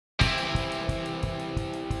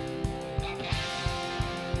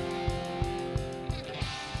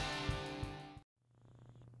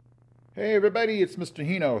Hey everybody, it's Mr.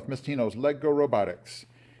 Hino with Mr. Hino's Lego Robotics.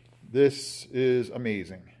 This is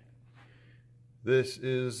amazing. This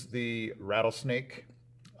is the Rattlesnake.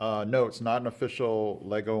 No, it's not an official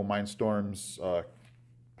Lego Mindstorms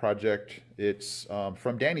project. It's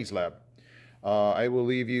from Danny's lab. I will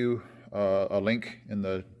leave you a link in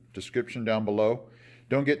the description down below.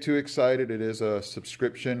 Don't get too excited. It is a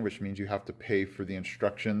subscription, which means you have to pay for the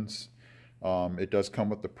instructions. It does come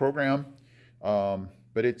with the program.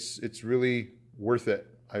 But it's really worth it.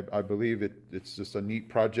 I believe it's just a neat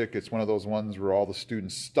project. It's one of those ones where all the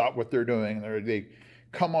students stop what they're doing and they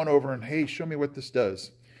come on over and, hey, show me what this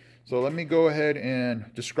does. So let me go ahead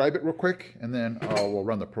and describe it real quick, and then we'll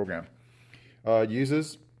run the program. It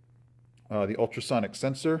uses the ultrasonic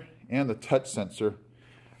sensor and the touch sensor.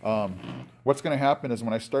 What's going to happen is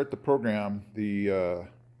when I start the program, the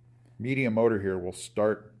medium motor here will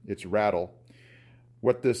start its rattle.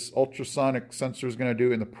 What this ultrasonic sensor is going to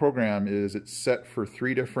do in the program is it's set for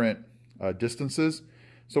 3 different distances.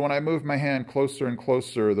 So when I move my hand closer and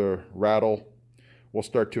closer, the rattle will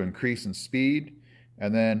start to increase in speed.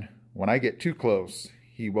 And then when I get too close,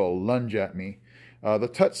 he will lunge at me. The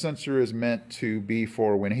touch sensor is meant to be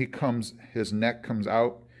for when his neck comes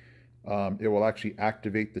out, it will actually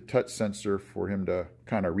activate the touch sensor for him to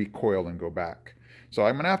kind of recoil and go back. So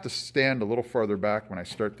I'm going to have to stand a little farther back when I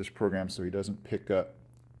start this program so he doesn't pick up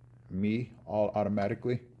me all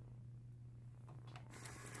automatically.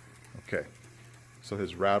 Okay, so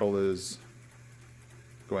his rattle is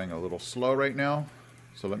going a little slow right now.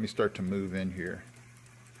 So let me start to move in here.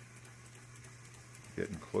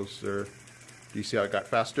 Getting closer. Do you see how it got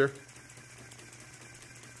faster?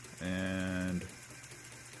 And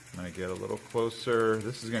I'm going to get a little closer.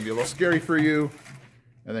 This is going to be a little scary for you.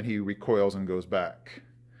 And then he recoils and goes back.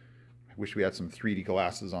 I wish we had some 3D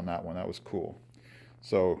glasses on that one. That was cool.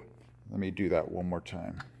 So let me do that one more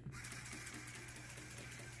time.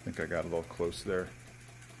 I think I got a little close there.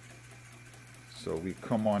 So we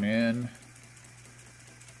come on in.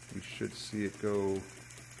 We should see it go.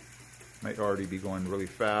 Might already be going really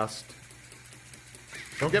fast.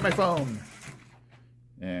 Don't get my phone.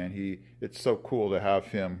 And it's so cool to have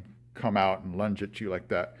him come out and lunge at you like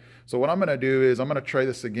that. So what I'm going to do is I'm going to try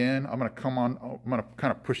this again. I'm going to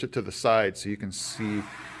kind of push it to the side so you can see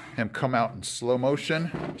him come out in slow motion,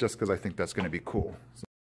 just because I think that's going to be cool.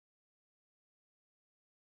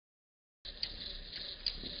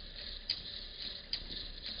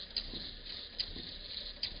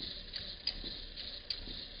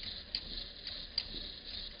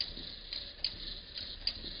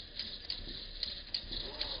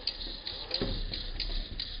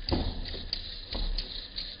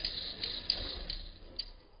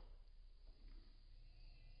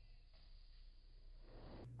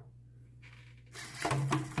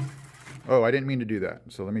 Oh, I didn't mean to do that.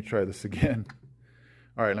 So let me try this again.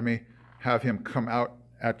 All right, let me have him come out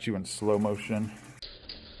at you in slow motion.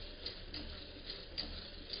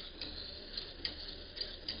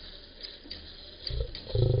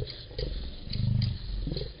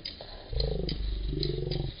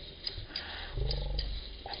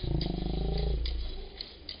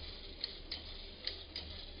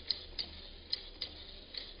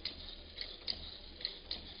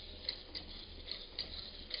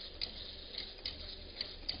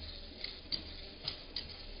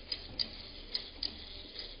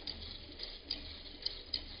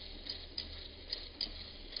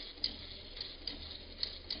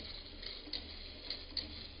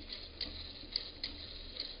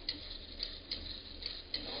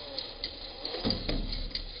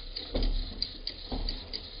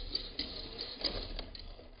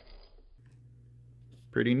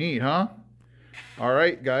 Pretty neat, huh? All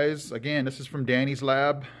right, guys. Again, this is from Danny's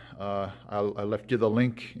lab. I left you the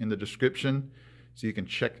link in the description so you can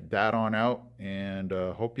check that on out, and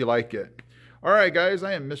hope you like it. All right, guys.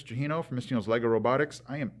 I am Mr. Hino from Mr. Hino's Lego Robotics.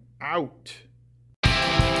 I am out.